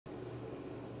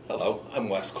Hello, I'm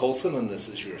Wes Coulson, and this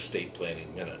is your Estate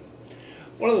Planning Minute.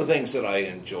 One of the things that I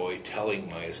enjoy telling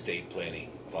my estate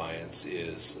planning clients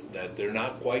is that they're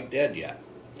not quite dead yet.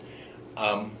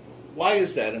 Why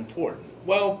is that important?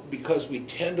 Well, because we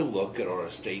tend to look at our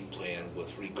estate plan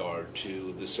with regard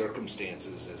to the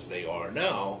circumstances as they are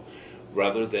now,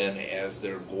 rather than as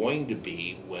they're going to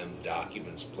be when the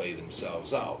documents play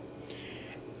themselves out.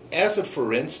 As a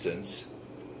for instance,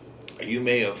 you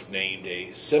may have named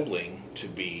a sibling to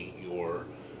be your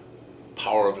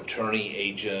power of attorney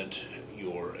agent,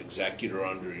 your executor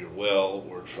under your will,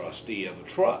 or trustee of a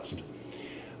trust.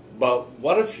 But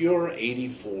what if you're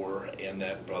 84 and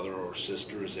that brother or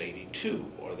sister is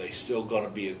 82? Are they still going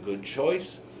to be a good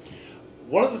choice?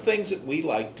 One of the things that we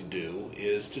like to do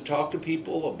is to talk to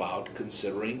people about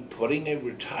considering putting a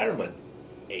retirement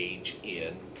age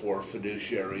in for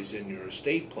fiduciaries in your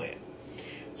estate plan.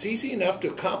 It's easy enough to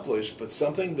accomplish, but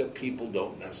something that people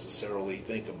don't necessarily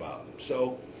think about.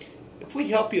 So if we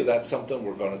help you, that's something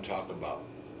we're going to talk about.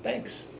 Thanks.